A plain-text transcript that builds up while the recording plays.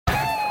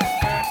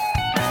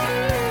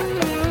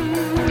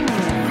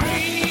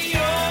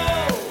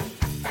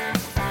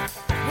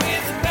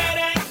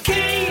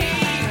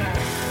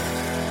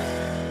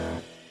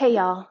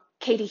y'all.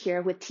 Katie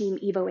here with Team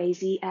Evo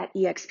AZ at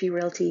eXp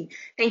Realty.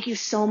 Thank you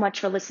so much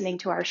for listening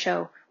to our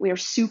show. We are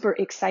super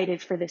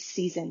excited for this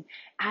season.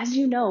 As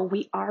you know,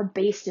 we are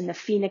based in the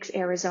Phoenix,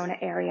 Arizona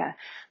area.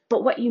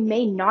 But what you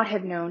may not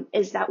have known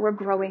is that we're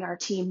growing our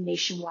team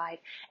nationwide,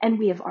 and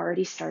we have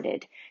already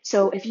started.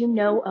 So if you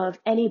know of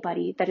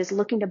anybody that is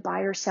looking to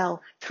buy or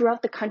sell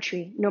throughout the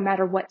country, no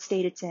matter what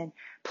state it's in,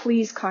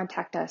 please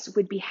contact us.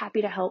 We'd be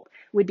happy to help.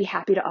 We'd be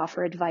happy to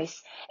offer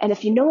advice. And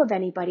if you know of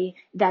anybody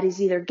that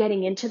is either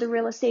getting into the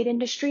real estate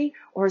industry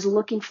or is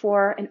looking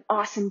for an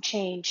awesome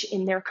change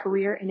in their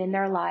career and in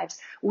their lives,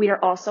 we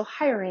are also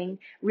hiring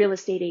real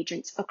estate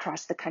agents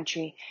across the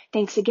country.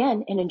 Thanks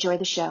again and enjoy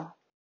the show.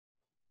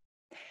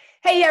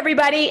 Hey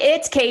everybody,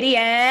 it's Katie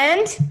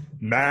and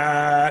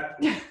Matt.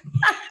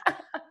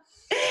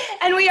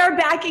 And we are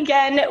back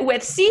again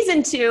with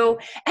season 2,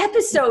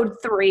 episode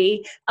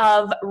 3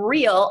 of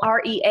Real,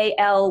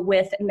 R-E-A-L,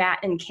 with Matt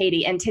and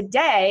Katie. And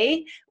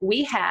today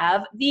we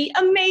have the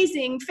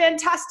amazing,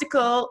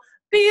 fantastical,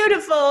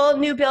 beautiful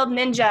new build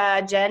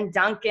ninja, Jen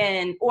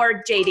Duncan,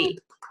 or JD.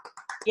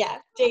 Yeah,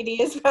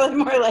 JD is probably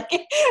more like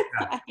it.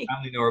 Yeah, I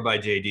only know her by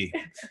JD.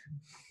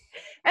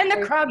 And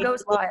the crowd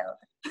goes wild.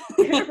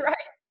 Right.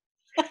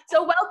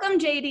 So welcome,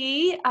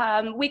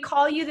 JD. We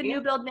call you the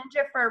new build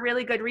ninja for a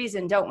really good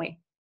reason, don't we?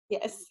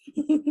 Yes.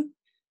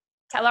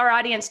 Tell our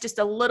audience just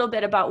a little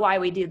bit about why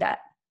we do that.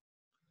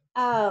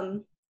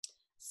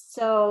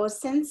 So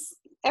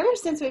ever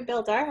since we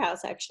built our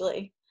house,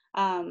 actually,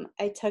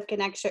 I took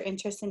an extra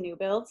interest in new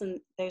builds, and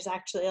there's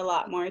actually a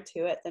lot more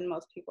to it than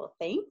most people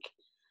think.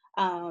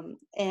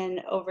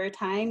 And over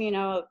time,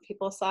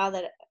 people saw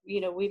that,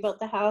 we built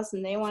the house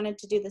and they wanted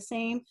to do the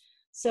same.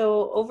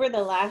 So over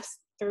the last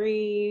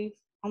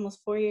almost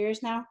 4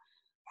 years now,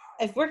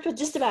 I've worked with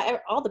just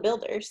about all the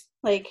builders,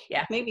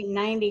 maybe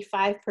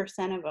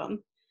 95% of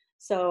them.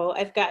 So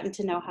I've gotten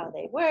to know how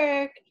they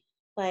work,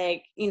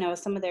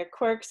 some of their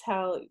quirks,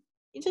 how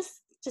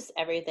just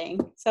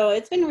everything. So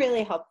it's been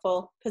really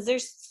helpful because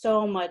there's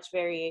so much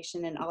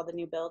variation in all the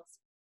new builds.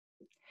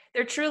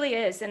 There truly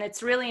is. And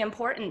it's really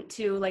important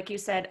to, like you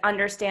said,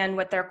 understand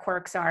what their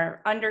quirks are,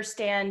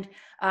 understand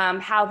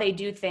how they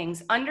do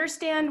things,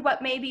 understand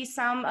what maybe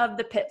some of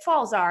the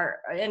pitfalls are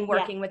in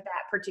working with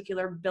that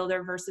particular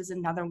builder versus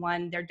another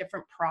one, their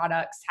different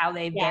products, how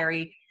they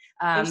vary,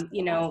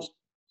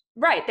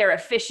 right, their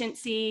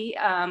efficiency,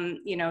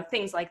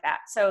 things like that.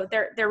 So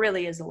there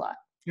really is a lot.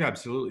 Yeah,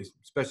 absolutely.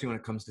 Especially when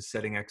it comes to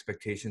setting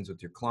expectations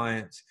with your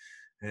clients,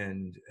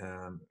 and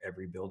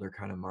every builder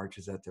kind of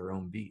marches at their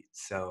own beat.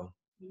 So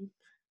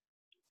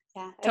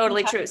yeah,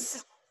 totally true.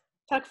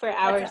 Talk for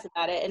hours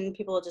about it, and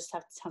people will just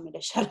have to tell me to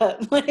shut up.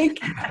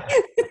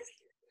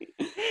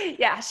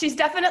 Yeah, she's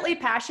definitely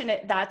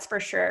passionate, that's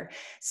for sure.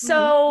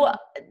 So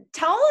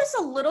tell us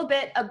a little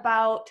bit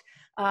about,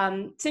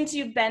 since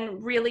you've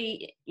been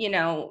really,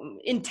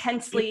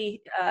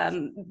 intensely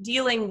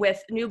dealing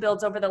with new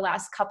builds over the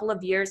last couple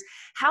of years,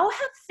 how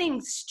have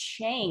things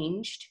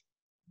changed?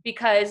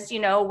 Because,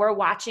 we're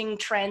watching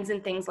trends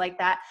and things like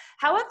that.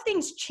 How have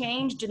things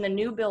changed in the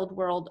new build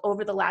world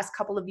over the last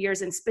couple of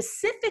years, and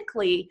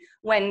specifically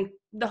when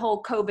the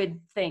whole COVID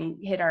thing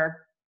hit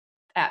our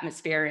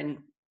atmosphere and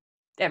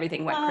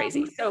everything went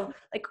crazy? So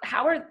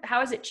how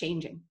is it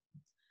changing?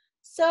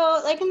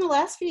 So in the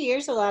last few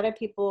years, a lot of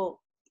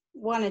people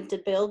wanted to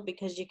build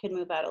because you could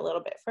move out a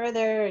little bit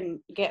further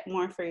and get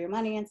more for your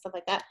money and stuff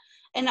like that.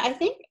 And I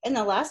think in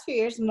the last few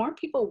years, more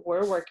people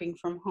were working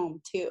from home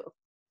too.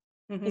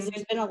 Because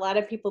there's been a lot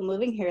of people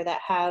moving here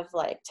that have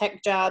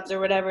tech jobs or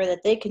whatever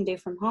that they can do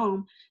from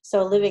home.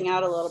 So living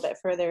out a little bit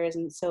further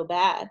isn't so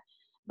bad.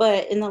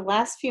 But in the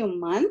last few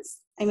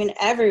months,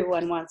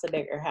 everyone wants a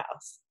bigger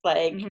house.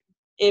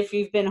 If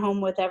you've been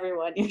home with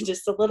everyone, you're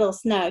just a little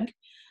snug.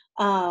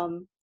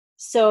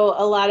 So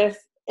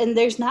and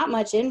there's not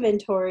much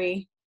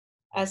inventory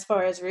as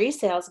far as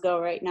resales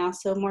go right now.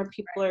 So more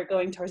people are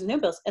going towards new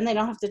builds, and they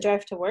don't have to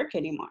drive to work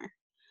anymore.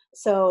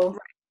 So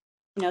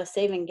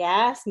saving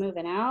gas,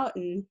 moving out,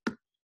 and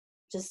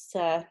just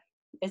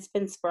it's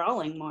been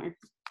sprawling more.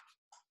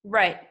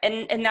 Right.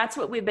 And that's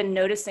what we've been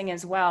noticing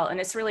as well. And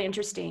it's really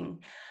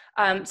interesting.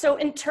 So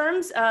in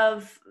terms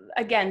of,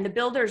 again, the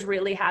builders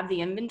really have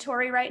the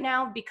inventory right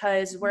now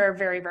because we're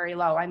very, very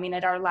low.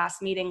 At our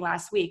last meeting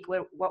last week,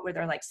 what were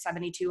there,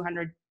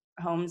 7,200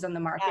 homes on the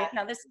market? Yeah.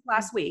 Now this is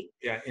last week.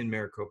 Yeah, in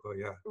Maricopa,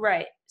 yeah.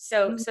 Right.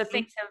 So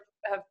things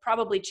have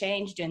probably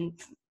changed and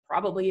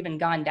probably even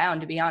gone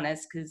down, to be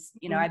honest, because,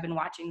 I've been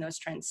watching those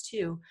trends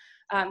too.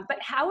 But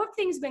how have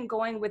things been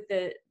going with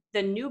the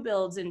new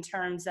builds in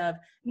terms of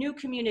new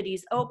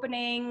communities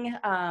opening?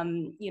 Are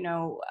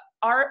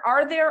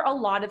there a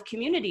lot of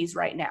communities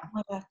right now? Oh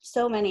my God,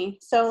 so many.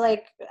 So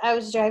I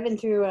was driving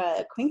through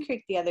Queen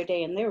Creek the other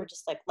day, and they were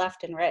just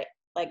left and right,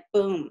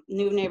 boom,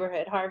 new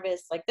neighborhood,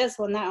 Harvest, this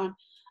one, that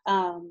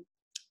one.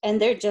 And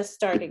they're just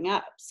starting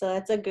up. So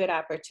that's a good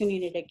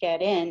opportunity to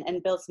get in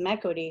and build some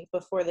equity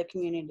before the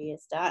community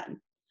is done.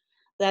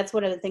 That's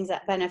one of the things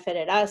that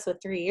benefited us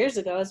with 3 years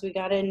ago is we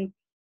got in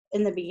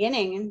the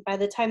beginning, and by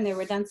the time they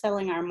were done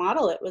selling our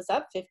model, it was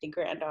up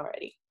 $50,000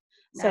 already.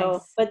 So,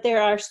 Nice. but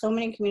there are so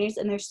many communities,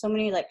 and there's so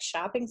many like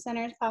shopping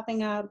centers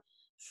popping up,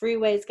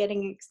 freeways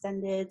getting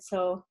extended.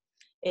 So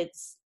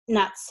it's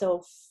not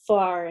so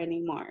far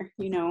anymore,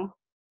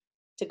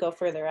 to go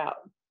further out.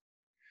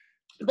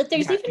 But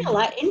there's Yeah, even a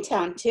lot in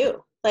town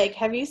too. Like,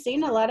 have you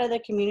seen a lot of the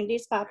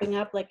communities popping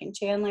up, like in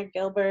Chandler,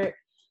 Gilbert,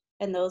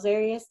 and those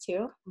areas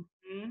too?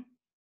 Mhm.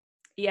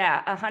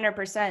 Yeah,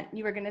 100%.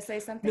 You were going to say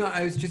something? no,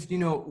 I was just,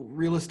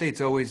 real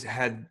estate's always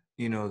had,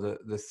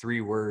 the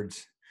three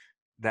words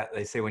that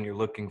they say when you're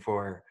looking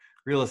for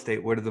real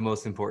estate. What are the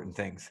most important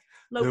things?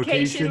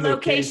 Location,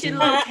 location,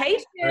 Right.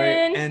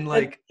 location. And That's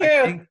like, I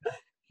true. think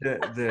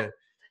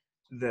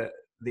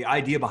the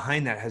idea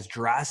behind that has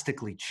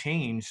drastically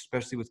changed,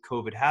 especially with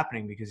COVID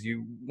happening, because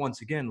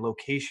once again,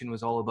 location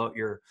was all about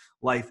your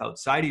life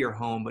outside of your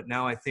home. But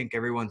now I think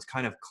everyone's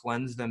kind of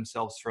cleansed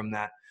themselves from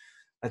that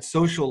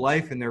social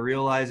life, and they're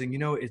realizing,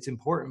 it's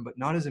important, but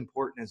not as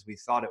important as we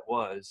thought it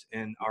was.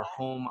 And our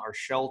home, our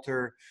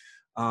shelter,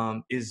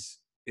 is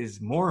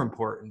more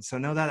important. So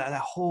now that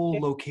whole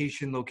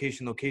location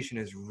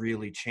has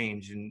really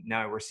changed, and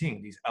now we're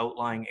seeing these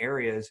outlying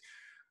areas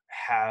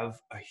have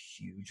a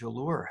huge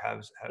allure,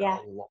 have Yeah.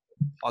 a lot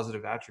of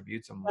positive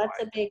attributes. And Lots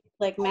of big,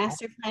 like,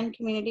 master plan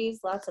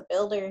communities, lots of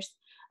builders.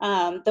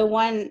 The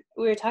one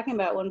we were talking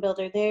about, one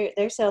builder,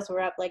 their sales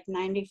were up like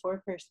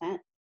 94%.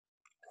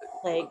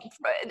 Like,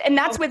 And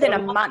that's within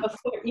a month.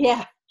 before.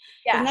 Yeah.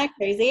 Isn't that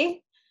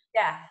crazy?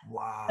 Yeah.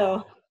 Wow.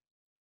 So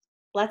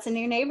lots of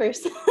new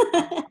neighbors.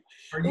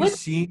 Are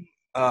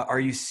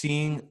you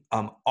seeing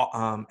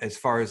as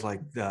far as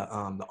like the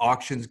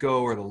auctions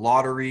go, or the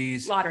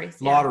lotteries?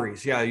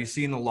 Lotteries. Yeah. Are you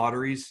seeing the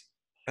lotteries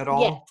at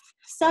all? Yeah.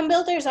 Some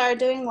builders are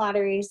doing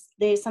lotteries.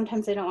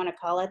 Sometimes they don't want to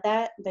call it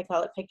that. They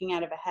call it picking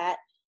out of a hat.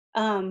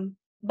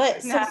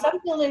 But so some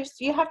builders,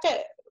 we have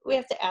to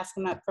ask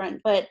them up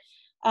front, but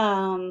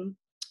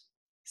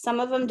some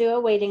of them do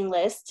a waiting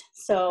list.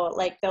 So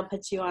like they'll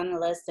put you on the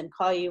list and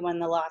call you when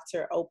the lots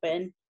are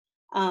open.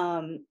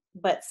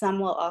 But some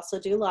will also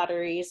do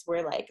lotteries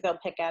where like they'll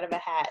pick out of a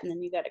hat and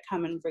then you got to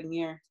come and bring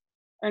your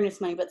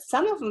earnest money. But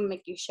some of them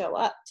make you show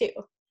up too.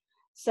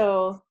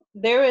 So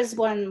there was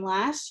one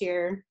last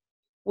year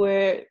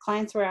where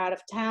clients were out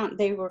of town.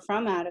 They were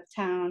from out of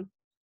town.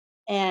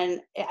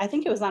 And I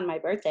think it was on my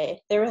birthday.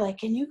 They were like,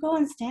 "Can you go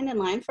and stand in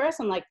line for us?"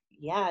 I'm like,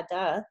 "Yeah,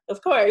 duh.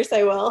 Of course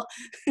I will."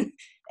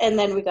 And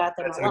then we got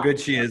them. That's how good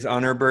she is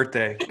on her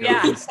birthday.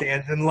 Yeah. And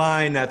stands in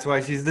line. That's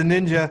why she's the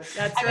ninja.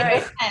 That's It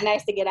was kind of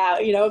nice to get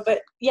out,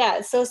 but yeah,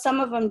 so some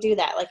of them do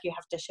that. Like you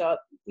have to show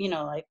up,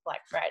 like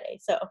Black Friday.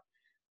 So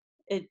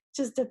it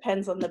just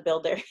depends on the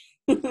builder.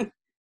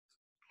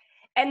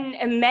 And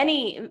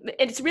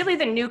it's really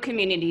the new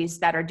communities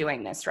that are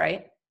doing this,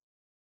 right?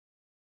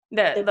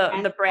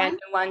 The brand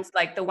new ones,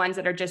 like the ones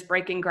that are just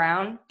breaking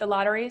ground, the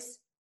lotteries?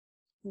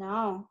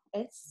 No,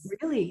 it's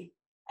really,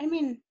 I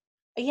mean,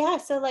 yeah.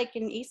 So like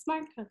in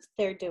Eastmark,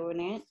 they're doing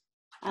it.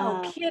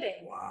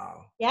 Kidding.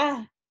 Wow.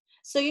 Yeah.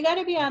 So you got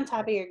to be on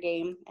top of your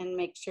game and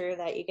make sure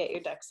that you get your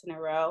ducks in a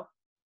row,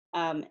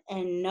 and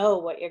know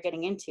what you're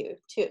getting into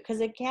too, because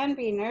it can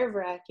be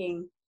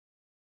nerve-wracking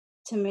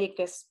to make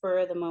a spur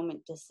of the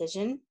moment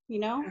decision,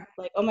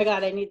 like, oh my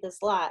God, I need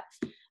this lot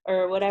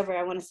or whatever,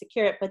 I want to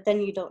secure it, but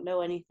then you don't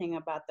know anything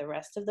about the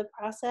rest of the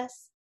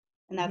process,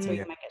 and that's where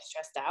you might get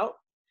stressed out.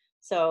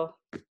 So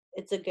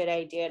it's a good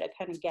idea to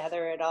kind of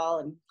gather it all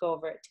and go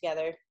over it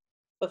together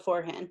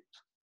beforehand.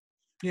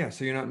 Yeah,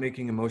 so you're not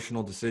making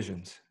emotional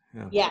decisions.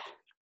 Yeah.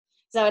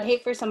 So I would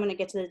hate for someone to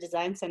get to the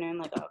design center and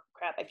like, oh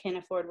crap, I can't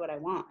afford what I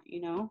want,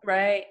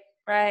 Right.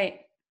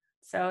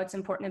 So it's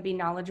important to be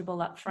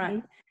knowledgeable up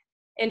front. Mm-hmm.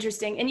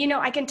 Interesting. And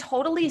I can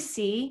totally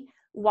see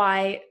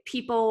why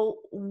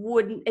people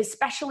wouldn't,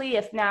 especially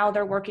if now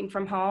they're working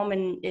from home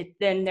and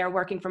then they're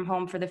working from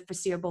home for the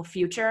foreseeable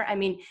future. I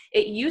mean,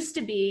 it used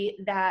to be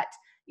that,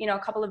 a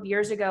couple of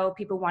years ago,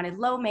 people wanted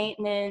low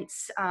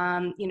maintenance,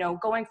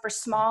 going for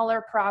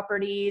smaller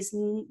properties,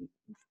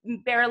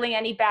 barely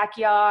any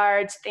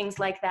backyards, things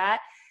like that.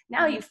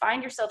 Now you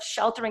find yourself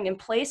sheltering in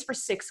place for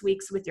 6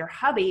 weeks with your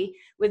hubby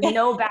with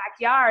no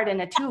backyard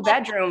and a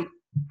 2-bedroom.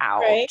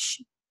 Ouch. Right?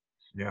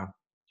 Yeah.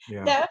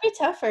 That would be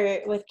tougher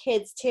with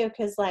kids too,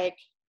 because like,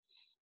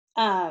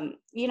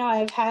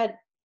 I've had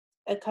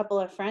a couple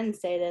of friends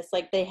say this,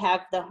 like they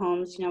have the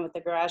homes, with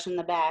the garage in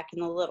the back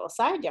and the little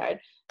side yard,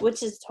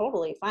 which is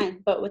totally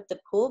fine. But with the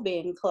pool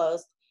being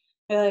closed,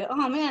 they're like,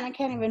 oh man, I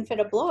can't even fit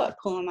a blow-up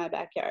pool in my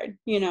backyard,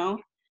 The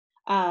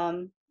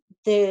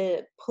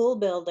pool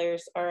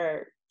builders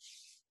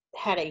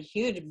had a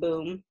huge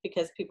boom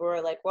because people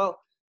were like, well,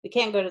 we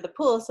can't go to the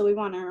pool, so we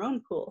want our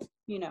own pool,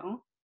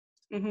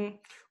 Mm-hmm.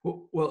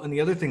 Well, and the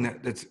other thing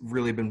that's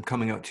really been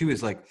coming out too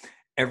is like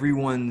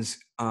everyone's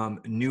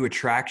new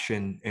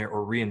attraction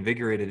or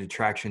reinvigorated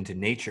attraction to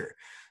nature.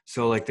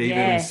 So like they've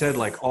even said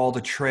like all the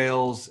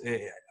trails,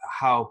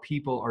 how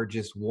people are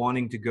just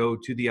wanting to go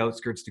to the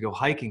outskirts to go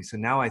hiking. So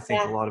now I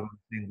think a lot of them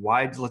think,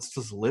 let's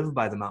just live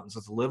by the mountains.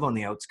 Let's live on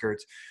the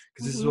outskirts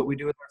because this is what we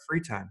do with our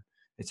free time.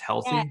 It's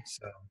healthy. Yeah.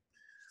 So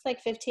it's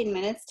like 15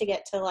 minutes to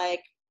get to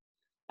like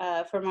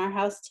from our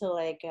house to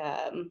like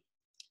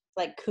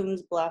like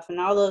Coons Bluff and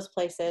all those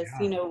places.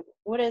 Yeah. You know,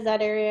 what is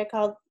that area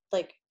called?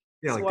 Like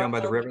Yeah, like down by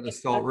the Swarthmore, river, the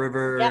Salt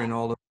River, yeah, and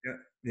all the. Yeah,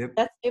 yep.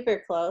 that's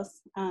super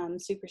close.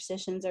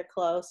 Superstitions are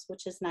close,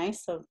 which is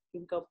nice. So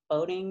you can go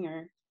boating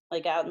or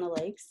like out in the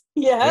lakes.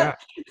 Yeah.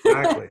 Yeah,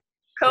 exactly.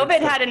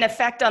 COVID had an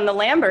effect on the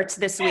Lamberts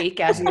this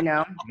week, as you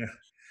know. Yeah.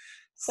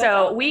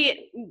 So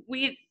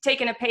we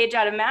taken a page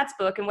out of Matt's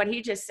book, and what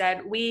he just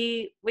said,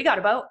 we got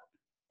a boat.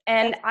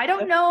 And I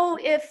don't know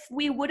if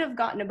we would have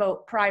gotten a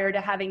boat prior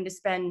to having to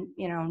spend,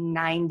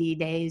 90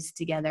 days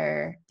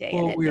together, day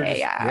in and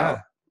day out. Yeah,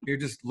 you're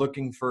just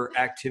looking for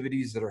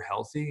activities that are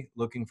healthy,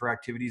 looking for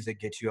activities that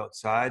get you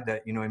outside,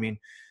 that,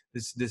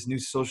 this new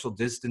social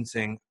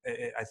distancing,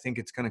 I think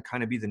it's going to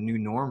kind of be the new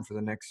norm for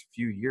the next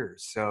few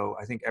years. So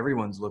I think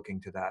everyone's looking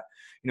to that.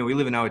 We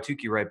live in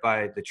Ahwatukee right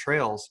by the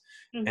trails,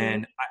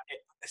 and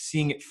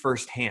seeing it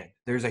firsthand,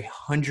 there's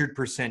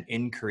 100%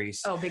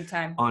 increase big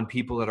time on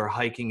people that are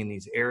hiking in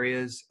these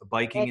areas,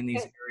 biking in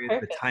these areas,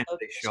 the time that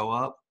they show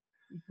up.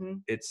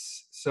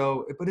 It's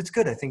so, but it's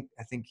good. I think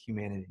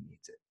humanity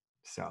needs it.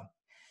 So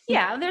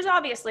yeah, there's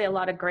obviously a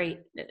lot of great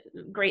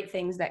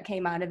things that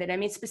came out of it. I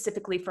mean,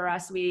 specifically for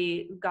us,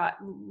 we got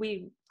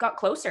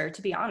closer,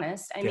 to be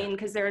honest. I mean,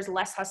 because there's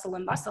less hustle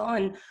and bustle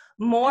and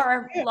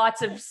more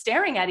lots of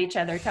staring at each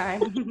other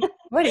time.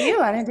 What do you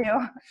want to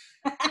do?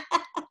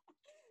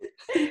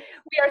 We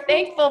are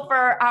thankful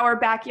for our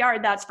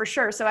backyard, that's for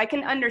sure. So I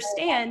can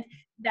understand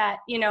that,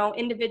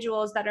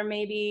 individuals that are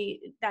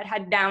maybe that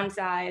had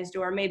downsized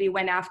or maybe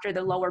went after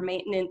the lower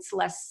maintenance,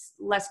 less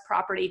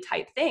property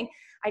type thing.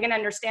 I can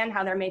understand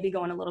how they're maybe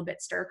going a little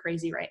bit stir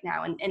crazy right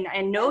now. And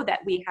I know that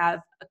we have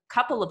a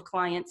couple of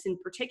clients in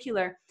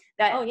particular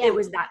that it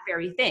was that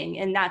very thing.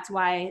 And that's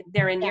why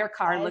they're in your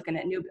car looking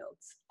at new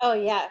builds. Oh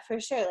yeah, for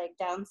sure. Like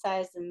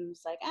downsized and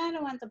was like, I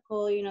don't want the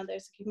pool,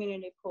 there's a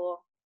community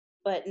pool.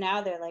 But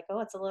now they're like, oh,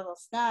 it's a little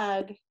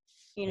snug.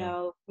 We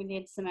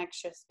need some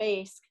extra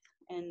space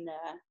and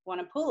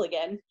want a pool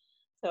again.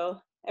 So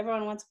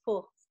everyone wants a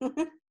pool.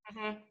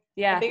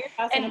 Yeah. A bigger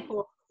house and a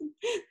pool.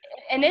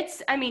 And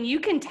it's, I mean, you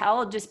can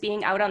tell just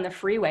being out on the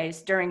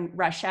freeways during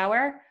rush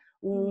hour,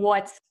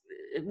 what's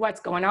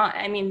going on.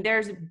 I mean,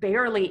 there's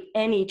barely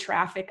any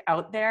traffic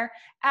out there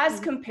as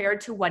compared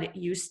to what it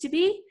used to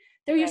be.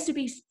 There used to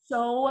be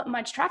so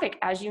much traffic,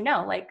 as you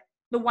know, like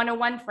the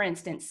 101, for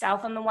instance,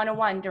 south on the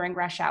 101 during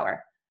rush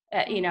hour,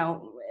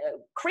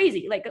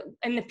 crazy, like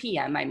in the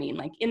PM, I mean,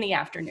 like in the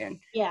afternoon.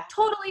 Yeah.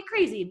 Totally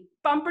crazy,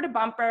 bumper to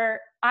bumper.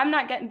 I'm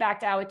not getting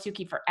back to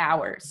Ahwatukee for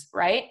hours,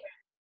 right?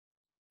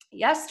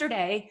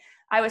 Yesterday,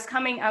 I was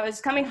coming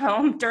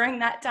home during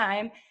that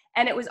time,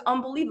 and it was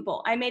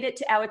unbelievable. I made it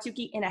to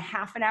Ahwatukee in a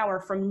half an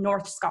hour from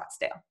North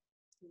Scottsdale.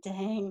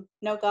 Dang.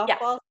 No golf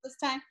balls this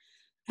time?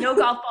 No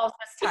golf balls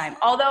this time.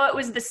 Although it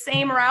was the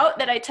same route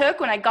that I took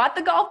when I got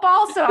the golf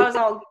ball, so I was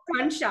all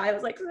gun shy. I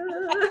was like,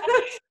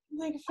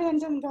 like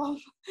phantom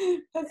golf.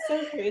 That's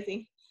so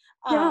crazy.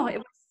 No, it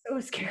was so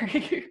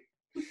scary.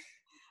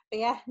 But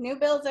yeah, new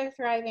builds are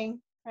thriving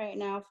right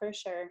now for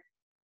sure.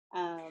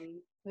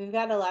 We've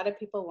got a lot of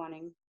people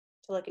wanting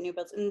to look at new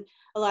builds, and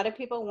a lot of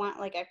people want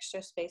like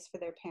extra space for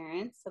their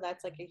parents. So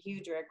that's like a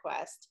huge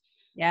request.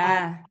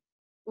 Yeah.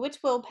 Which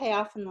will pay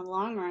off in the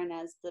long run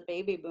as the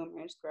baby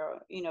boomers grow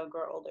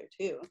older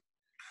too.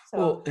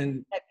 So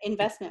and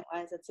investment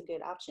wise, it's a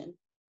good option.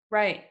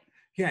 Right.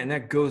 Yeah. And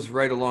that goes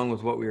right along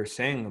with what we were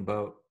saying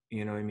about,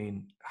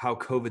 how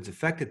COVID's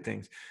affected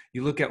things.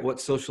 You look at what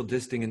social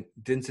distancing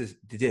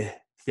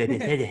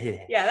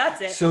yeah, that's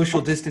it. Social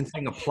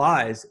distancing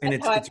applies, and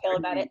that's how I feel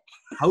about it.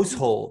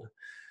 Household.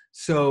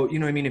 So,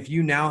 if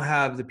you now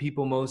have the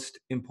people most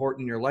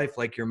important in your life,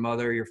 like your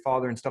mother, your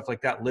father, and stuff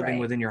like that, living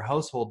within your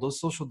household,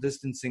 those social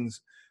distancings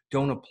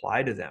don't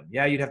apply to them.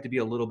 Yeah, you'd have to be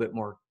a little bit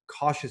more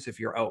cautious if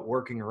you're out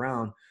working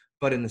around,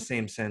 but in the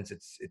same sense,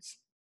 it's.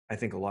 I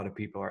think a lot of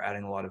people are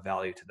adding a lot of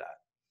value to that.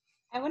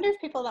 I wonder if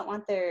people don't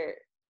want their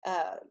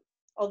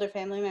older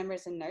family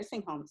members in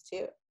nursing homes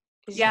too.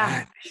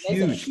 Yeah,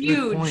 huge.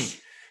 Good point.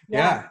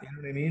 Yeah, you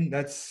know what I mean.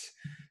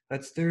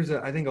 There's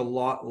I think a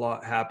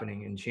lot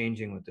happening and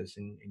changing with this,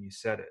 and you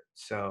said it.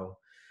 So,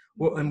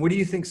 and what do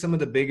you think some of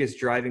the biggest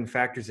driving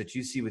factors that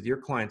you see with your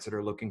clients that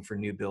are looking for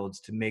new builds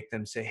to make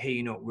them say,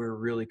 hey, we're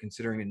really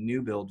considering a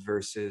new build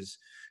versus,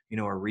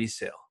 a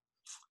resale?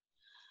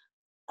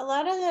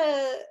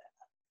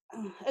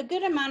 A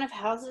good amount of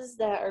houses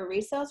that are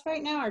resales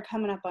right now are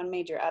coming up on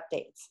major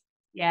updates.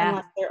 Yeah.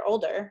 Unless they're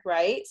older,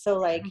 right? So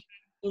like,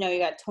 you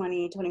got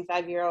 20,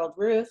 25-year-old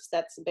roofs,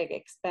 that's a big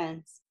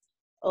expense.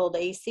 Old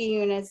AC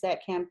units that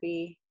can't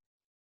be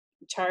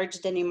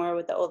charged anymore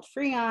with the old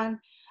Freon.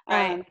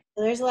 Right.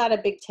 So there's a lot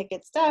of big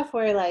ticket stuff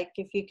where like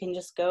if you can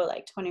just go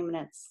like 20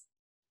 minutes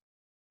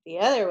the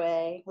other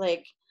way,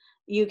 like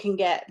you can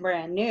get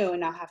brand new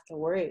and not have to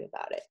worry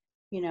about it,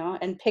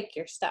 and pick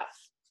your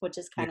stuff, which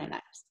is kind of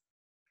nice.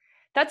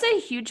 That's a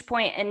huge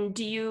point. And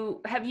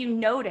have you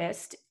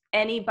noticed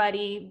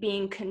anybody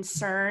being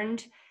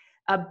concerned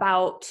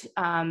about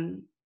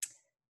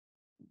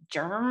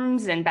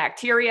germs and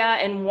bacteria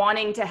and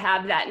wanting to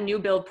have that new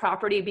build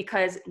property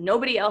because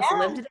nobody else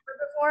lived there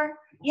before?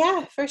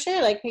 Yeah, for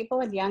sure. Like people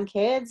with young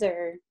kids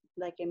or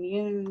like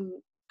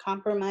immune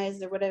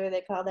compromised or whatever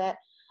they call that.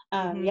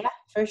 Mhm. Yeah,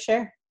 for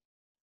sure.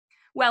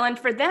 Well, and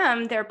for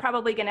them, they're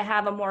probably going to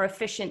have a more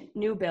efficient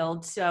new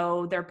build.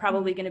 So they're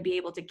probably going to be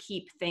able to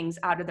keep things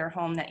out of their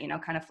home that,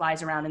 kind of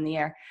flies around in the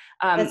air.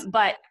 That's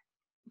But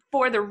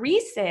for the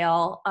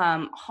resale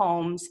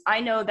homes, I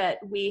know that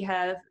we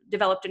have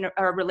developed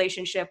a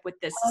relationship with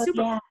this oh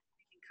super yeah.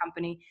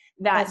 company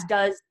That's that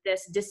does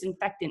this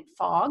disinfectant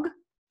fog.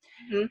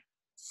 mhm.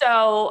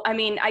 So, I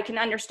mean, I can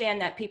understand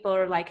that people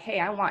are like, hey,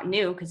 I want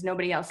new because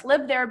nobody else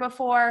lived there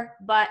before.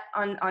 But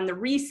on the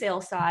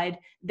resale side,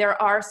 there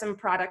are some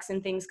products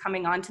and things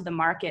coming onto the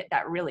market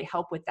that really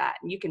help with that.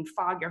 And you can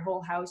fog your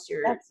whole house,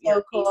 That's your so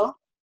AC, cool.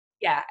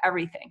 yeah,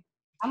 everything.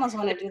 I almost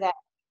want to do that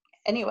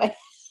anyway.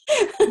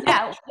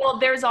 Yeah, well,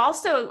 there's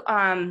also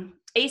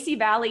AC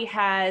Valley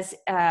has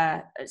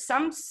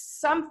some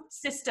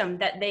system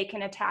that they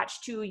can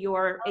attach to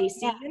your Yeah.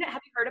 AC unit.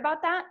 Have you heard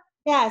about that?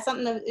 Yeah,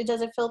 something that it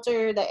doesn't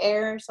filter the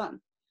air or something.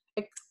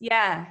 It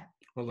Yeah.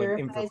 Well, like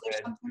purifies or infrared,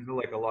 something. there's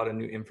like a lot of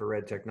new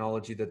infrared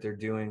technology that they're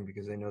doing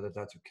because they know that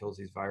that's what kills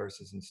these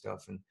viruses and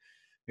stuff. And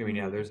I mean,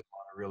 yeah, Mhm. there's a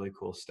lot of really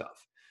cool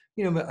stuff.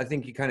 But I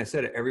think you kind of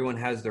said it. Everyone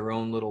has their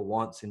own little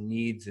wants and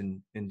needs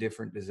and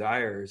different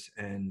desires,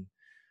 and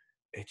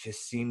it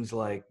just seems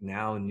like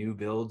now new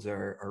builds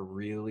are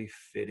really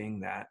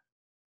fitting that.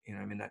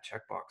 I mean, that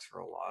checkbox for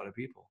a lot of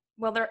people.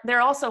 Well, they're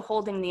also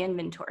holding the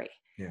inventory.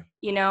 Yeah.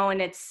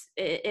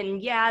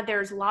 And yeah,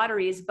 there's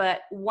lotteries,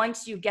 but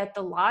once you get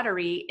the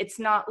lottery, it's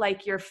not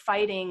like you're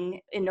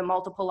fighting in a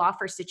multiple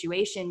offer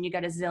situation. You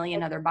got a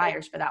zillion other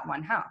buyers for that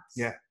one house.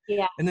 Yeah.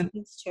 Yeah, And then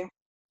that's true.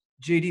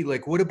 JD,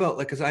 like, what about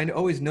like, because I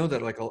always know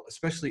that, like,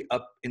 especially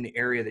up in the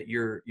area that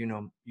you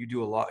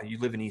do a lot. You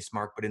live in East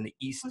Mark, but in the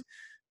East,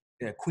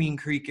 Queen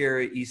Creek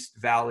area, East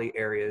Valley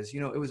areas,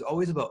 it was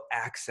always about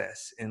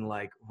access and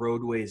like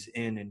roadways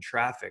in and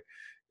traffic.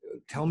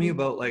 Tell me Mhm.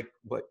 about like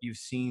what you've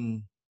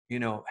seen,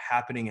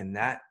 happening in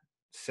that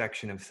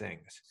section of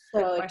things.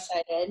 Good So question.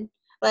 excited.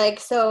 Like,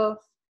 so,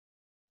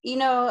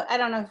 I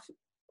don't know if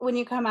when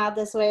you come out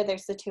this way,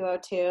 there's the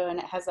 202 and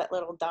it has that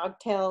little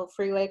dogtail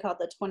freeway called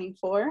the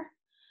 24.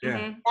 Yeah.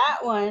 Mhm. That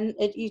one,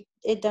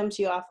 it dumps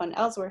you off on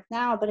Ellsworth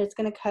now, but it's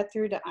going to cut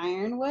through to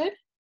Ironwood,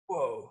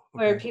 Whoa.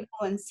 where Okay.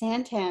 people in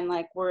Santan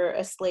like were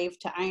a slave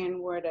to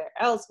Ironwood or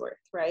Ellsworth,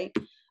 right?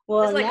 It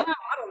Well, was like a now,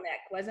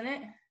 bottleneck, wasn't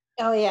it?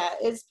 oh yeah,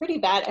 it's pretty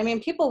bad. I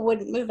mean, people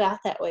wouldn't move out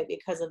that way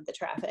because of the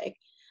traffic.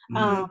 Mhm.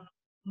 Um,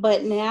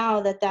 but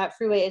now that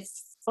freeway is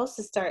supposed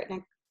to start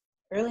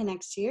early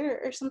next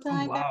year or something Oh,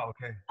 like that. wow.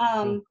 Okay.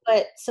 Cool.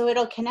 But so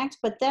it'll connect,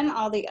 but then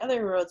all the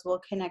other roads will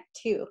connect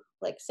too,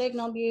 like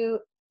Signal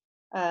Butte,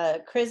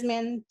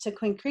 Chrisman to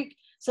Queen Creek.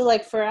 So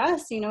like for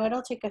us,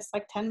 it'll take us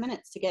like 10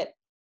 minutes to get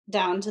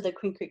down to the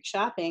Queen Creek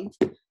shopping,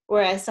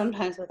 whereas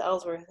sometimes with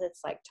Ellsworth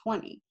it's like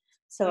 20.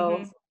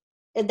 So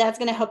Mhm. that's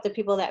going to help the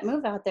people that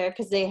move out there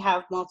because they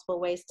have multiple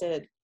ways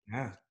to,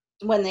 Yeah.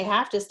 when they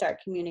have to start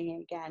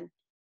commuting again,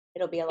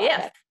 it'll be a lot If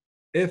better.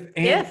 If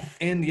and if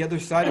and the other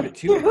side of it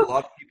too, like a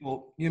lot of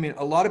people,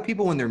 a lot of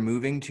people when they're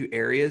moving to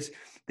areas,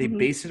 they Mhm.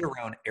 base it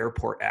around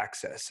airport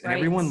access, and Right.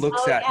 everyone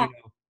looks Oh at yeah,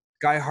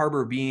 Sky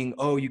Harbor being,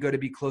 oh, you got to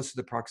be close to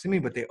the proximity,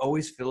 but they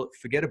always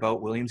forget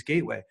about Williams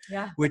Gateway,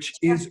 Yeah. which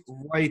is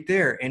right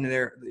there. And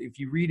if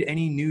you read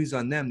any news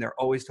on them, they're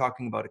always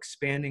talking about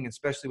expanding,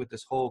 especially with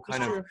this whole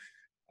kind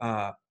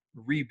of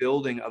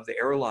rebuilding of the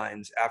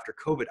airlines after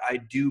COVID. I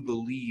do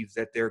believe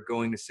that they're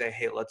going to say,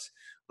 hey, let's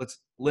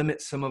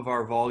limit some of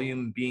our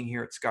volume being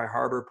here at Sky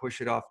Harbor,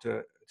 push it off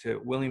to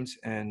Williams,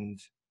 and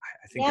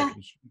I think that yeah. could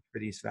be huge for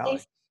the East They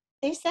Valley.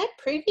 they said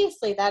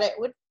previously that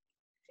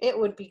it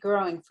would be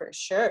growing for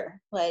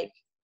sure, like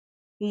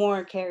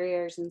more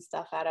carriers and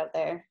stuff out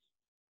there.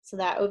 So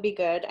that would be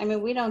good. I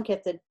mean, we don't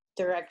get the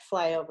direct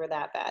flyover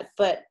that bad,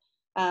 but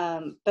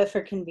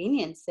for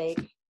convenience sake,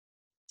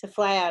 to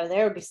fly out of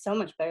there would be so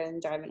much better than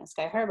driving to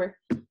Sky Harbor,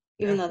 even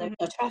Yeah. though there's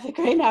no traffic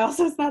right now,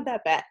 so it's not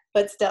that bad.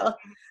 But still.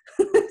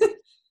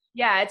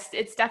 Yeah,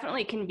 it's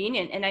definitely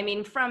convenient. And I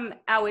mean, from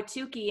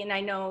Ahwatukee, and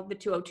I know the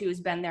 202 has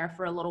been there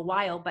for a little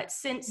while, but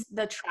since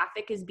the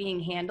traffic is being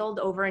handled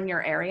over in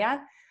your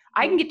area,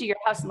 I can get to your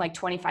house in like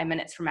 25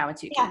 minutes from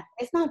Ahwatukee. Yeah,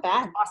 it's not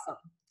bad. Awesome.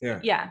 Yeah,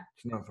 Yeah.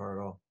 it's not far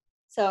at all.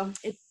 So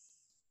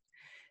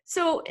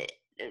So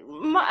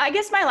I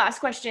guess my last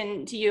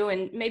question to you,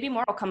 and maybe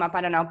more will come up,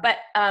 I don't know, but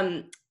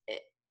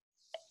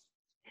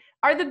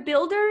are the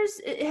builders,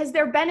 has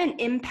there been an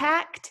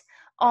impact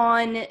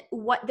on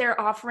what they're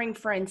offering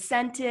for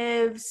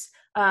incentives?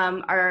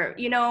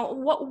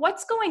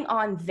 What's going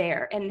on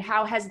there, and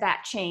how has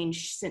that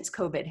changed since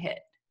COVID hit?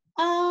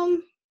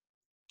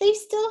 they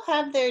still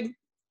have their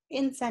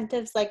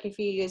incentives, like if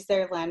you use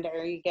their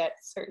lender, you get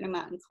a certain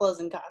amount in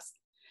closing costs.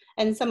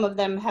 And some of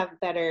them have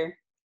better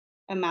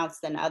amounts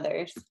than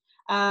others.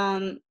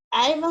 I've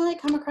only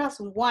come across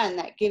one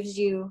that gives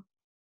you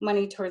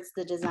money towards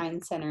the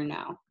design center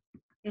now.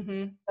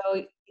 Mm-hmm.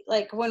 So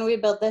like when we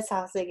built this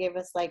house, they gave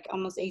us like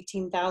almost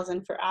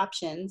 18,000 for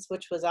options,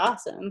 which was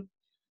awesome.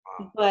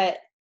 Wow. But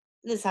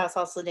this house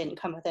also didn't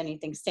come with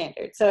anything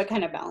standard, so it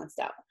kind of balanced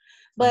out.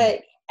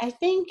 But I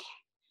think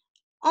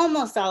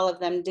almost all of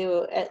them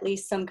do at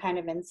least some kind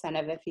of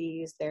incentive if you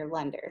use their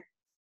lender.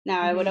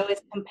 Now, I would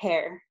always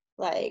compare,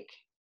 like,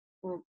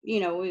 we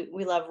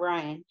love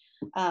Ryan.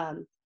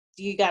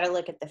 You got to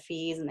look at the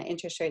fees and the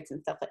interest rates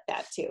and stuff like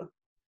that too,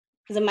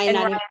 because it might And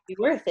not Ryan, even be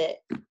worth it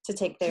to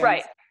take their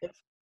right. incentive.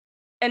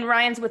 And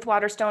Ryan's with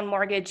Waterstone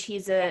Mortgage.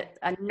 He's a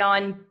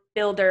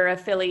non-builder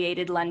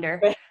affiliated lender.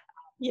 Right.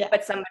 Yeah.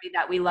 But somebody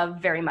that we love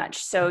very much.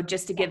 So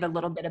just to give a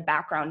little bit of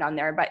background on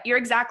there, but you're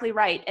exactly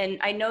right. And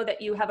I know that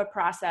you have a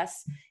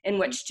process in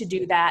which to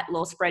do that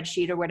little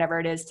spreadsheet or whatever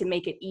it is to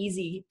make it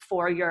easy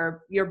for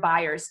your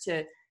buyers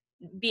to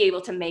be able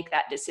to make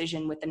that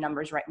decision with the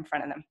numbers right in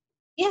front of them.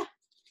 Yeah,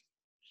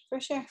 for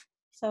sure.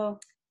 So,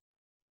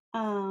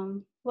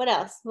 what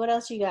else? What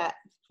else you got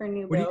for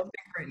new What do you build?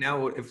 think right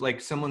now, if like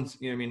someone's,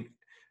 I mean,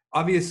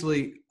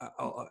 obviously,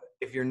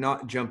 if you're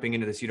not jumping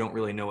into this, you don't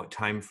really know what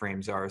time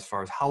frames are as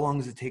far as how long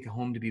does it take a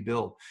home to be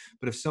built.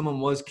 But if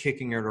someone was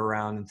kicking it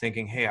around and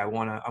thinking, hey, I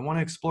want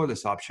to explore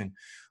this option,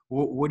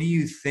 what do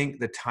you think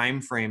the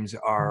time frames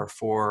are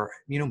for,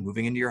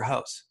 moving into your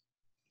house?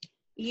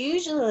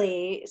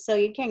 Usually, so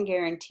you can't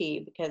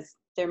guarantee because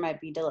there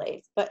might be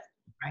delays, but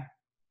Okay.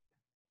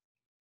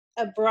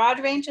 a broad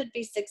range would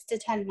be 6 to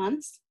 10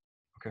 months.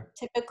 Okay.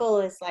 Typical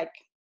is like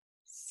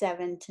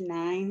 7 to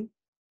 9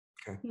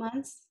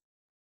 months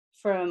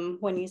from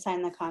when you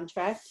sign the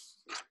contract.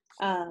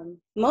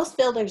 Most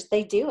builders,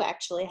 they do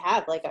actually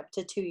have like up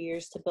to 2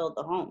 years to build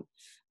the home,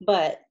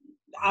 but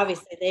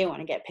obviously they want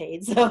to get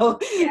paid, so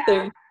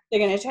they're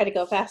going to try to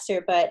go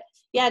faster. But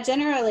yeah,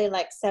 generally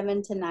like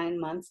 7 to 9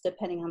 months,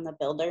 depending on the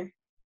builder.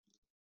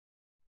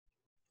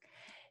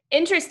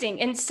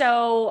 Interesting. And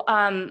so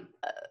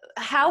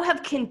how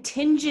have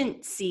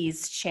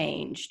contingencies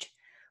changed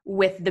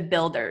with the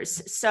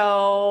builders?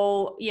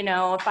 So,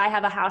 if I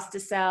have a house to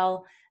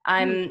sell,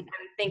 I'm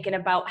thinking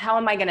about how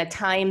am I going to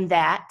time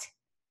that?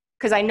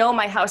 Because I know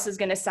my house is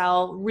going to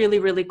sell really,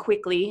 really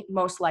quickly,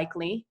 most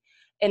likely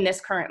in this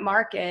current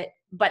market,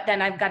 but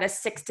then I've got a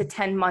 6 to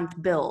 10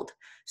 month build.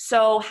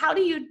 So how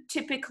do you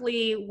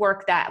typically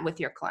work that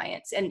with your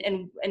clients?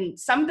 And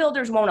some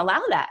builders won't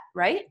allow that,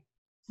 right?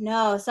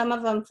 No, some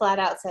of them flat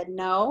out said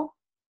no.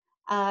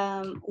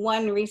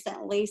 One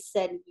recently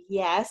said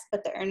yes,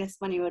 but the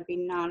earnest money would be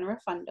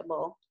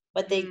non-refundable.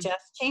 But they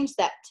just changed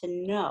that to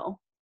no.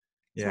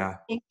 Yeah. So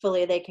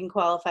thankfully, they can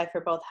qualify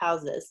for both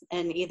houses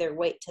and either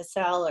wait to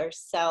sell or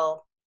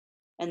sell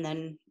and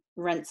then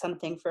rent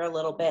something for a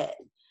little bit.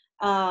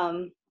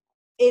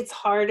 It's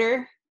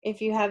harder if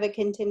you have a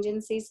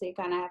contingency, so you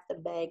kind of have to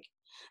beg.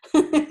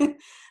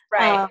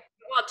 Right. Well,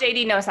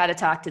 JD knows how to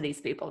talk to these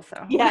people,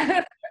 so.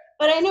 Yeah.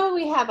 But I know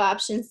we have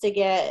options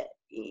to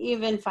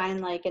even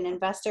find like an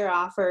investor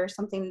offer,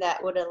 something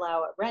that would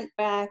allow a rent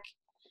back.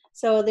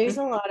 So there's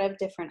a lot of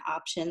different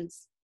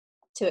options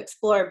to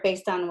explore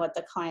based on what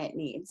the client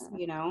needs,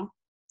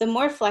 The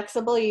more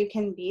flexible you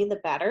can be, the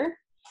better.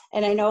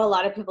 And I know a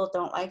lot of people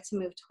don't like to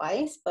move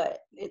twice, but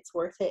it's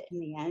worth it in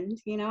the end,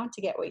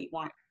 to get what you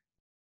want.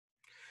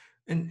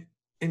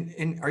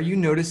 And are you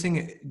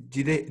noticing,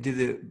 do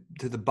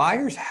the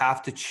buyers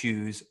have to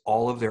choose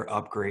all of their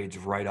upgrades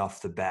right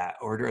off the bat,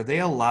 or are they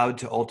allowed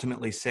to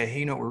ultimately say,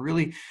 hey, we're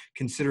really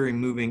considering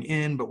moving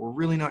in, but we're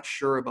really not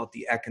sure about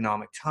the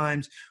economic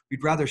times.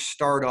 We'd rather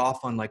start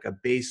off on like a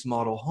base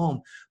model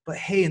home, but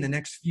hey, in the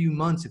next few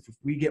months, if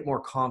we get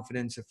more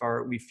confidence,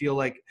 we feel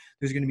like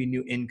there's going to be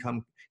new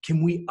income,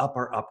 can we up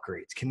our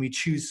upgrades? Can we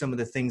choose some of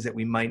the things that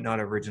we might not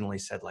have originally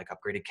said, like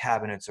upgraded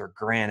cabinets or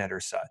granite or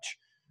such?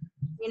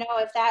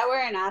 If that were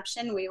an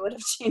option, we would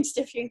have changed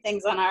a few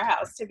things on our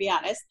house, to be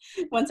honest,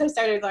 once I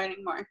started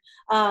learning more.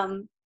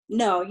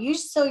 No,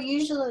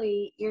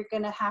 usually you're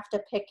going to have to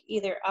pick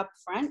either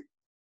upfront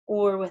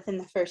or within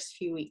the first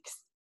few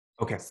weeks.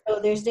 Okay. So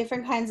there's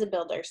different kinds of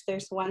builders.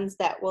 There's ones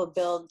that will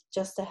build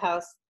just a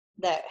house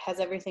that has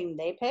everything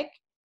they pick,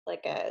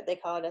 like they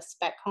call it a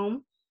spec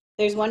home.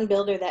 There's one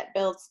builder that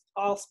builds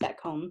all spec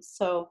homes.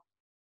 So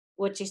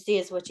what you see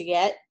is what you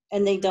get,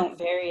 and they don't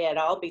vary at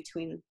all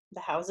between the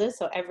houses.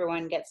 So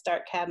everyone gets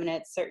dark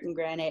cabinets, certain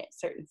granite,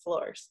 certain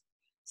floors.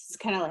 So it's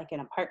kind of like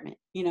an apartment,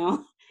 Yeah,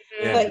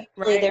 but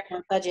usually they're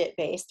more budget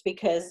based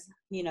because,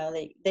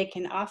 they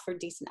can offer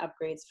decent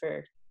upgrades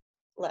for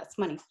less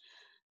money.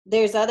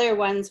 There's other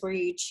ones where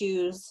you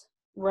choose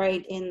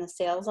right in the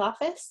sales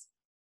office.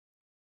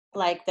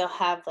 Like they'll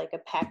have like a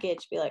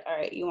package, be like, all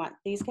right, you want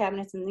these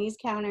cabinets and these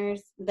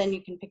counters, then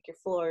you can pick your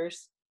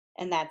floors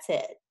and that's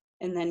it.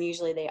 And then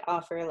usually they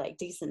offer like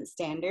decent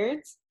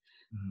standards.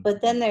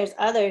 But then there's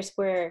others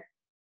where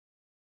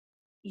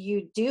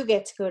you do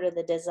get to go to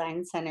the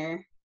design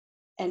center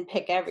and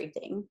pick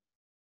everything.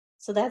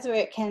 So that's where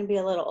it can be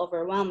a little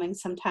overwhelming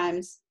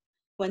sometimes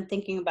when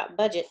thinking about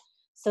budget.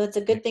 So it's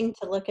a good thing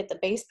to look at the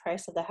base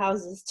price of the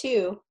houses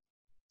too.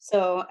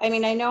 So, I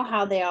mean, I know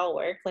how they all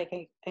work. Like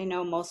I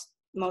know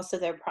most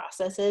of their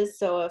processes.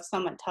 So if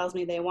someone tells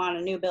me they want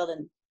a new build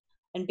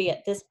and be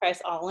at this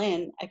price all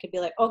in, I could be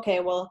like,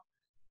 okay, well,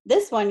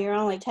 this one, you're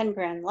only 10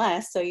 grand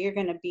less. So you're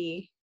going to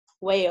be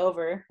way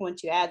over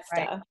once you add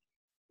stuff.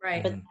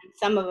 Right. But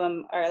some of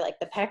them are like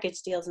the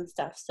package deals and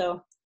stuff.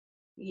 So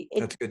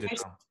That's good to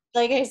know.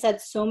 Like I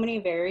said, so many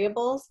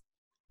variables.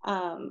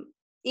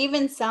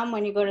 Even some,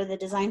 when you go to the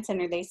design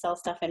center, they sell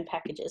stuff in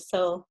packages.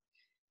 So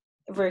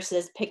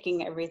versus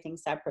picking everything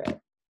separate.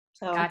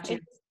 So Gotcha.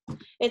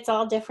 it's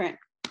all different.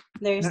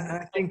 There's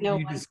I think no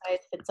you one just size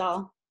fits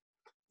all.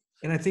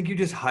 And I think you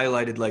just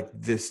highlighted like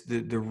this,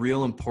 the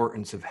real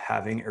importance of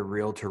having a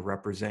realtor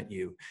represent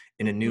you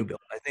in a new build.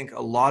 I think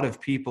a lot of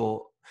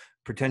people,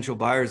 potential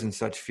buyers and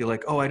such, feel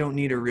like, oh, I don't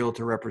need a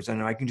realtor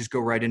representative. I can just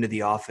go right into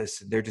the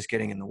office and they're just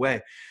getting in the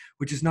way,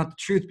 which is not the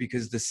truth,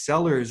 because the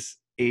seller's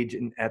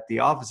agent at the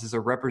offices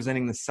are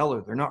representing the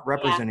seller. They're not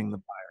representing the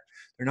buyer.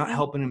 They're not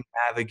helping them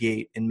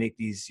navigate and make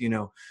these,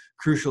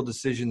 crucial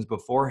decisions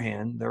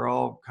beforehand. They're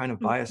all kind of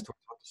biased towards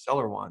what the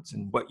seller wants.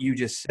 And what you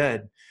just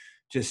said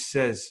just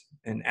says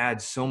and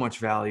adds so much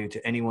value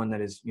to anyone that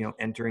is,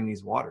 entering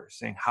these waters,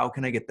 saying, how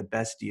can I get the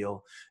best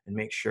deal and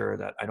make sure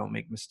that I don't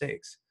make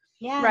mistakes?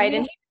 Yeah. Right.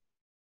 And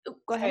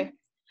go ahead. Sorry.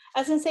 I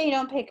was gonna say, you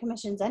don't pay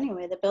commissions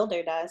anyway. The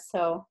builder does.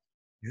 So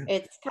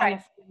it's kind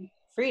of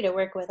free to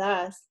work with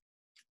us,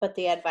 but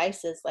the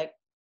advice is like,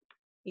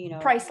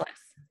 priceless.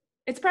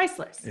 It's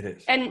priceless. It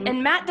is.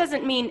 And Matt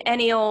doesn't mean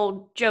any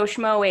old Joe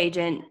Schmo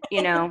agent,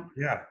 Yeah.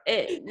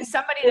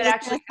 Somebody that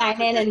actually sign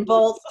in and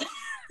bolt.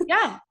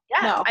 Yeah.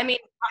 No. I mean,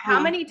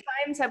 how many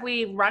times have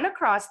we run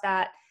across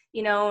that?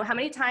 How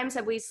many times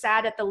have we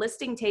sat at the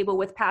listing table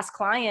with past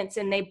clients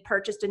and they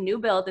purchased a new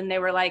build and they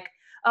were like,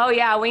 oh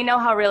yeah, we know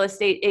how real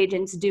estate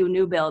agents do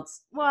new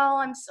builds. Well,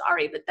 I'm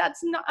sorry, but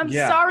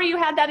sorry you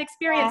had that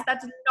experience.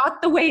 That's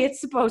not the way it's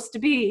supposed to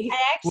be.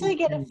 I actually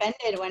get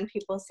offended when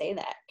people say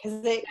that,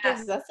 because it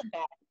gives us a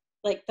bad,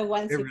 like the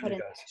ones who put in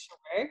extra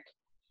work.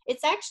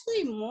 It's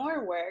actually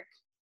more work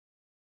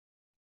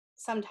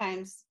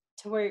sometimes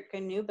to work a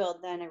new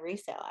build than a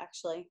resale.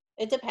 Actually,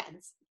 it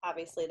depends.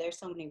 Obviously, there's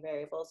so many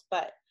variables,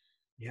 but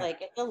like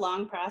it's a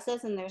long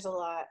process and there's a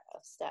lot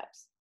of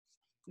steps.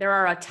 There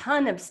are a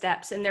ton of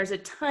steps, and there's a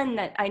ton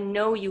that I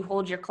know you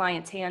hold your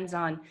clients' hands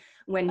on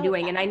when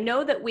doing. And I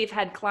know that we've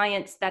had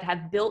clients that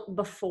have built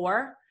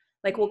before,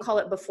 like we'll call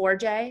it before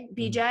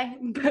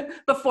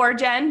before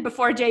Jen,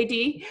 before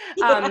JD,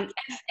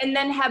 and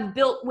then have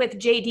built with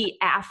JD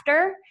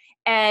after.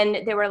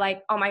 And they were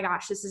like, oh my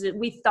gosh,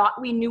 we thought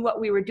we knew what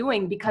we were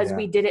doing because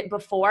we did it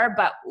before,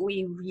 but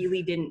we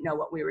really didn't know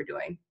what we were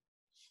doing.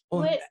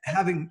 Well,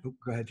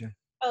 go ahead, Jen.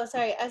 Oh,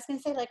 sorry. I was going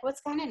to say, like, what's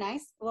kind of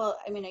nice. Well,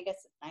 I mean, I guess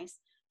it's nice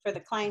for the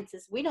clients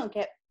is we don't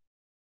get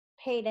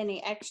paid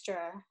any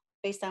extra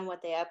based on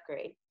what they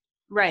upgrade.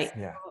 Right.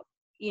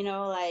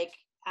 So, like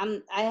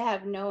I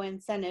have no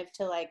incentive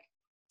to like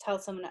tell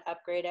someone to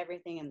upgrade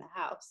everything in the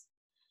house.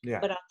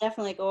 Yeah. But I'll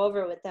definitely go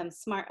over with them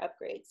smart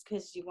upgrades,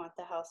 because you want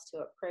the house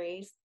to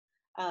appraise.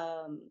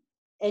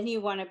 And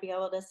you want to be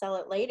able to sell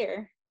it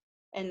later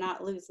and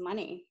not lose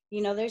money.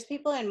 There's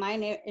people in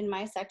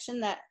my section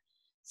that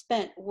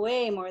spent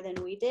way more than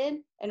we did,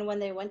 and when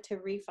they went to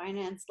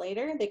refinance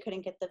later, they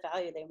couldn't get the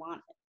value they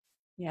wanted.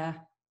 Yeah.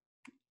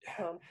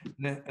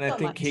 And I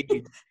think,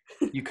 Kate,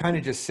 you kind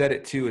of just said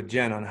it too with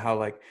Jen on how,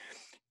 like,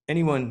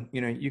 anyone,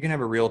 you can have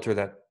a realtor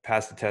that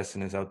passed the test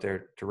and is out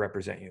there to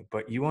represent you,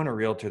 but you want a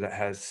realtor that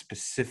has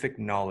specific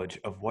knowledge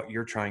of what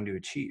you're trying to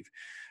achieve.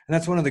 And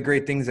that's one of the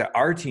great things that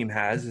our team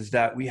has, is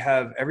that we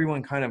have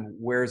everyone kind of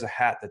wears a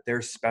hat that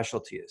their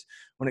specialty is.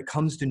 When it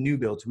comes to new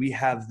builds, we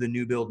have the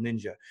new build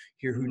ninja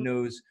here who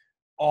knows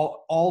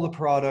all the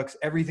products,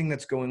 everything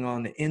that's going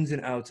on, the ins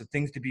and outs of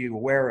things to be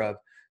aware of.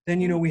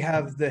 Then, we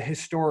have the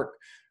historic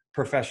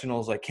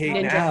professionals like Kate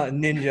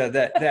and Ninja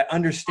that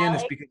understand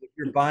this, because if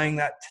you're buying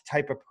that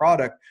type of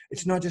product,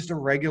 it's not just a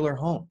regular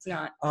home. It's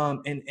not.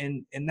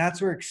 And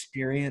that's where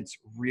experience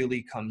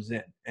really comes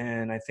in.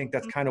 And I think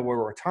that's kind of where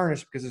we're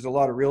tarnished, because there's a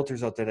lot of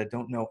realtors out there that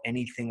don't know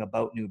anything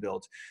about new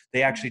builds.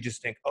 They actually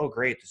just think, oh,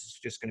 great, this is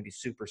just going to be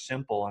super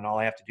simple, and all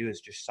I have to do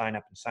is just sign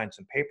up and sign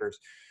some papers.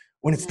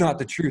 When it's not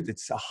the truth.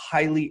 It's a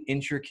highly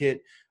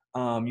intricate.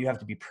 You have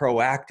to be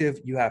proactive.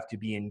 You have to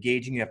be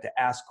engaging. You have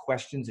to ask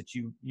questions that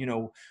you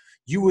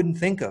wouldn't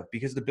think of,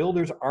 because the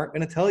builders aren't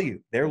going to tell you.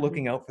 They're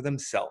looking out for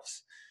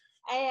themselves.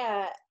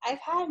 I've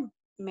had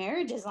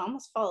marriages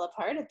almost fall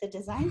apart at the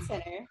design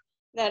center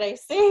that I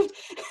saved.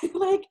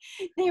 Like,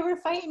 they were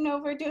fighting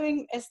over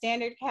doing a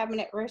standard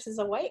cabinet versus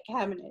a white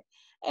cabinet.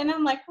 And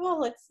I'm like,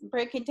 well, let's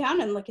break it down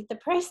and look at the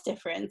price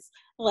difference.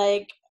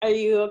 Like, are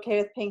you okay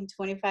with paying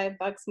 $25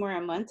 more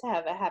a month to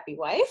have a happy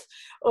wife?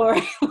 Or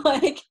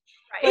like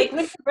when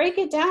you break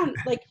it down,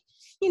 like,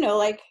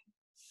 like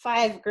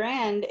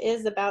 $5,000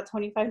 is about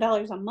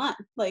 $25 a month.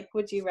 Like,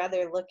 would you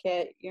rather look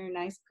at your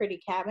nice, pretty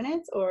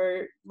cabinets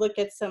or look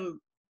at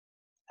some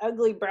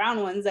ugly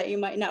brown ones that you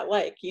might not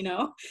like,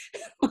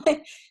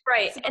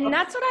 Right. So, and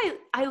that's what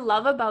I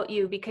love about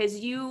you, because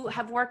you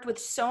have worked with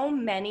so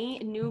many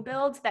new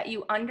builds that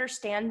you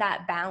understand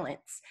that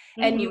balance,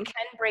 and you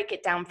can break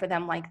it down for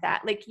them like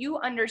that. Like, you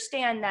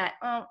understand that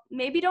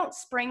maybe don't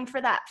spring for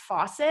that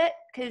faucet,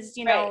 because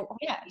you can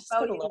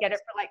get it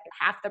for like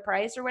half the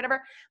price or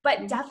whatever,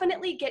 but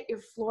definitely get your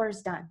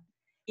floors done.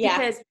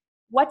 Because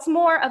what's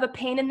more of a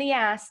pain in the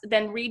ass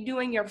than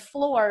redoing your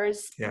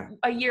floors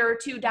a year or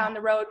two down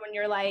the road when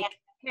you're like,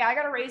 hey, I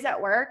got a raise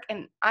at work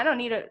and I don't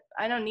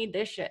need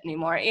this shit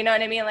anymore. You know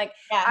what I mean? Like,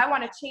 I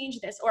want to change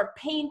this, or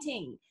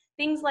painting,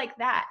 things like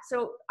that.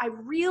 So I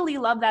really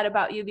love that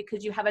about you,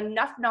 because you have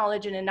enough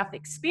knowledge and enough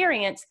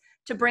experience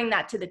to bring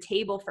that to the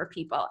table for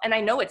people. And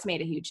I know it's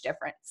made a huge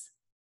difference.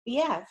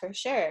 Yeah, for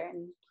sure.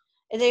 And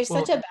there's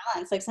such a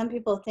balance. Like, some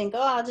people think,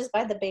 oh, I'll just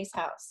buy the base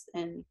house.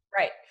 And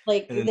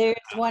like, there's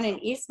one in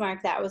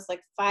Eastmark that was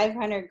like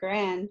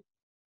 $500,000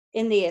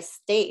 in the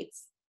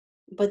estates,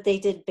 but they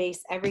did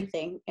base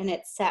everything and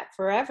it sat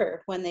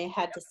forever when they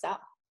had to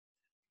sell.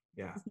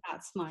 Yeah. It's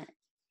not smart.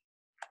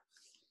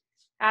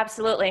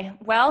 Absolutely.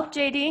 Well,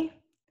 JD,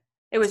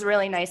 it was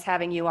really nice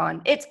having you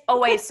on. It's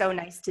always so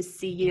nice to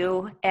see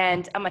you.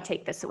 And I'm going to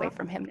take this away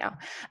from him now.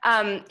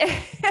 And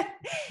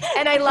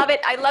I love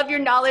it. I love your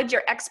knowledge,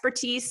 your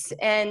expertise.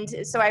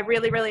 And so I we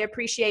really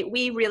appreciate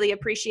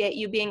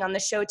you being on the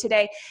show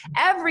today.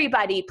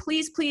 Everybody,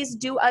 please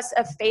do us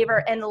a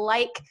favor and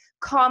like,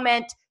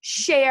 comment,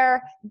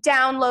 share,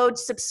 download,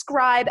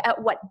 subscribe at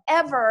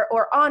whatever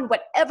or on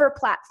whatever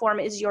platform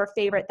is your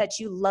favorite that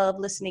you love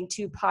listening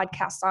to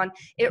podcasts on.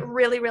 It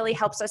really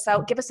helps us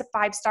out. Give us a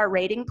 5-star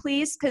rating,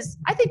 please, because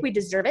I think we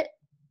deserve it.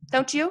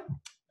 Don't you?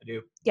 I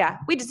do. Yeah,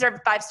 we deserve a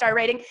 5-star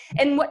rating.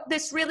 And what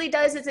this really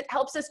does is it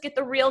helps us get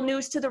the real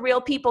news to the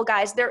real people,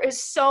 guys. There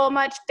is so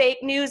much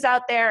fake news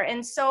out there,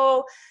 and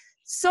so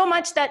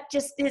much that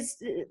just is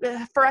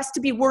for us to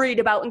be worried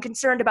about and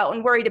concerned about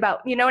and worried about.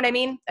 You know what I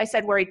mean? I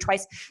said worried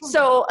twice.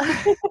 So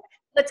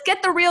let's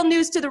get the real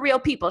news to the real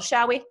people,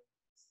 shall we?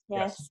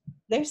 Yes.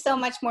 There's so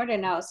much more to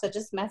know. So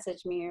just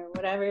message me or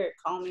whatever,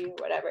 call me or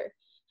whatever.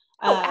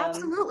 Oh,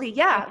 absolutely.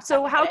 Yeah.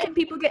 So how can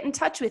people get in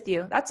touch with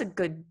you? That's a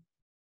good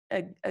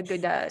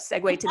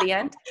segue to the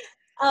end.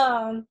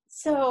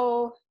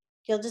 So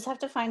you'll just have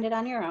to find it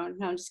on your own.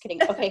 No, I'm just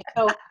kidding. Okay.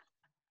 So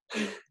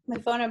my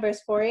phone number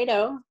is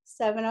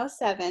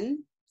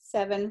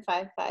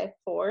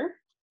 480-707-7554.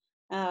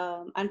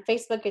 On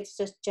Facebook, it's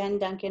just Jen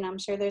Duncan. I'm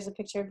sure there's a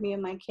picture of me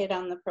and my kid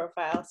on the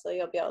profile, so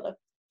you'll be able to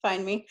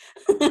find me.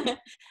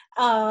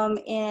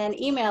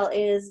 And email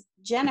is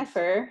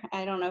Jennifer.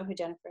 I don't know who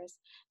Jennifer is.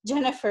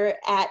 Jennifer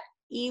at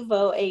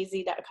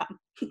evoaz.com.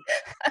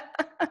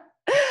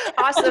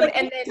 Awesome.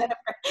 And then,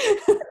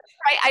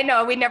 right, I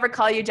know we never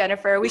call you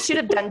Jennifer. We should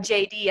have done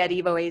JD at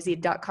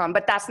evoaz.com,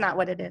 but that's not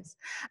what it is.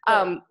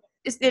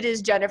 It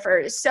is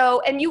Jennifer.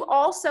 So, and you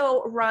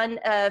also run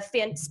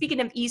speaking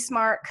of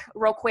Eastmark,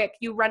 real quick,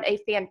 you run a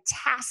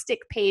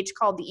fantastic page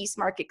called the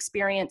Eastmark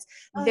Experience.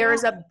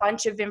 There's a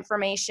bunch of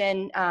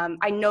information.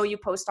 I know you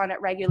post on it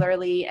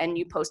regularly, and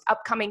you post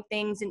upcoming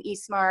things in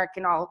Eastmark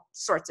and all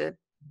sorts of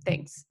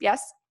things.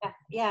 Yes?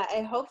 Yeah,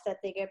 I hope that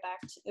they get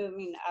back to, I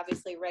mean,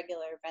 obviously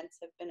regular events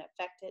have been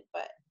affected,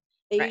 but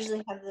they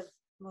usually have the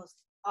most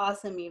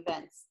awesome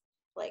events,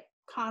 like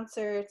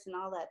concerts and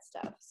all that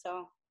stuff.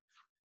 So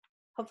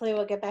hopefully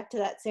we'll get back to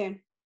that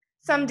soon.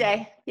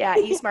 Someday. Yeah,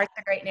 Eastmark's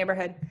a great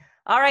neighborhood.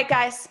 All right,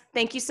 guys.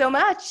 Thank you so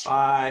much.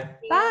 Bye.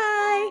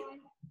 Bye.